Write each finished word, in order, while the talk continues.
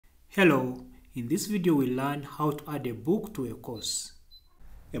Hello, in this video we'll learn how to add a book to a course.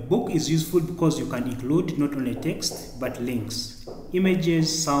 A book is useful because you can include not only text but links,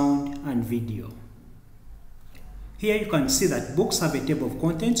 images, sound and video. Here you can see that books have a table of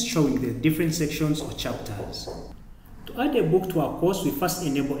contents showing the different sections or chapters. To add a book to our course, we first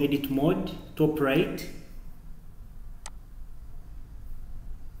enable edit mode, top right.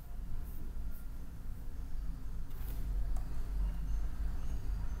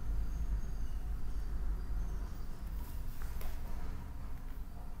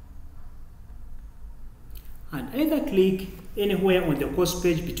 And either click anywhere on the course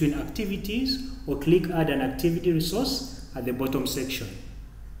page between activities or click add an activity resource at the bottom section.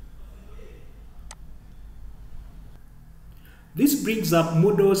 This brings up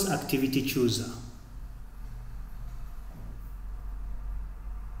Moodle's activity chooser.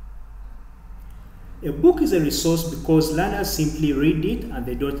 A book is a resource because learners simply read it and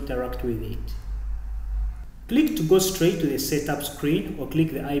they don't interact with it. Click to go straight to the setup screen or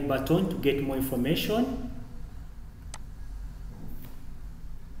click the I button to get more information.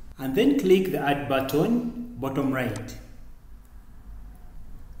 And then click the Add button, bottom right.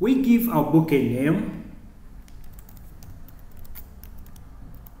 We give our book a name.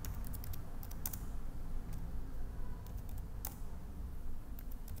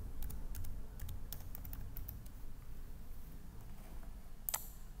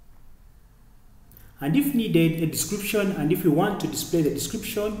 And if needed, a description, and if we want to display the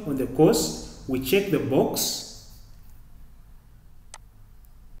description on the course, we check the box.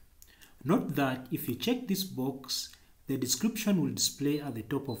 Note that if you check this box, the description will display at the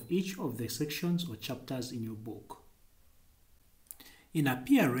top of each of the sections or chapters in your book. In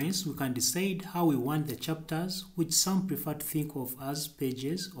appearance, we can decide how we want the chapters, which some prefer to think of as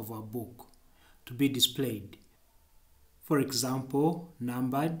pages of our book, to be displayed. For example,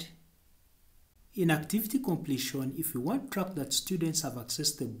 numbered. In activity completion, if we want to track that students have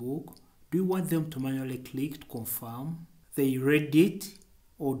accessed the book, do we want them to manually click to confirm they read it?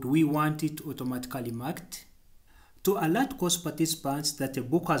 Or do we want it automatically marked? To alert course participants that a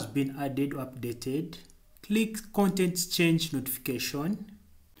book has been added or updated, click Content Change Notification.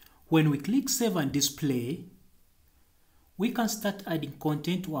 When we click Save and Display, we can start adding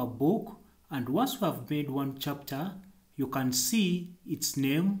content to our book, and once we have made one chapter, you can see its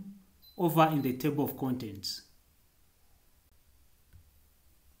name over in the table of contents.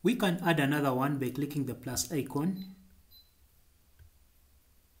 We can add another one by clicking the plus icon.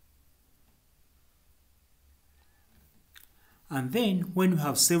 And then when we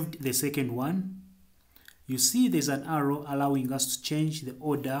have saved the second one, you see there's an arrow allowing us to change the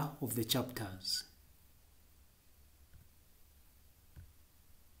order of the chapters.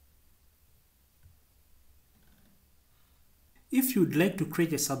 If you'd like to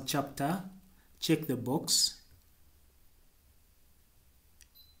create a subchapter, check the box.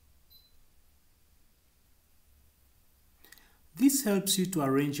 This helps you to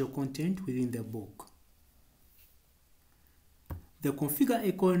arrange your content within the book. The configure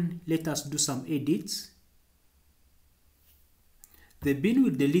icon lets us do some edits. The bin will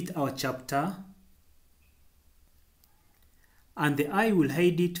delete our chapter, and the I will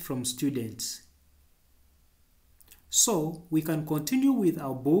hide it from students. So we can continue with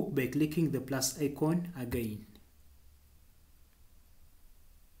our book by clicking the plus icon again.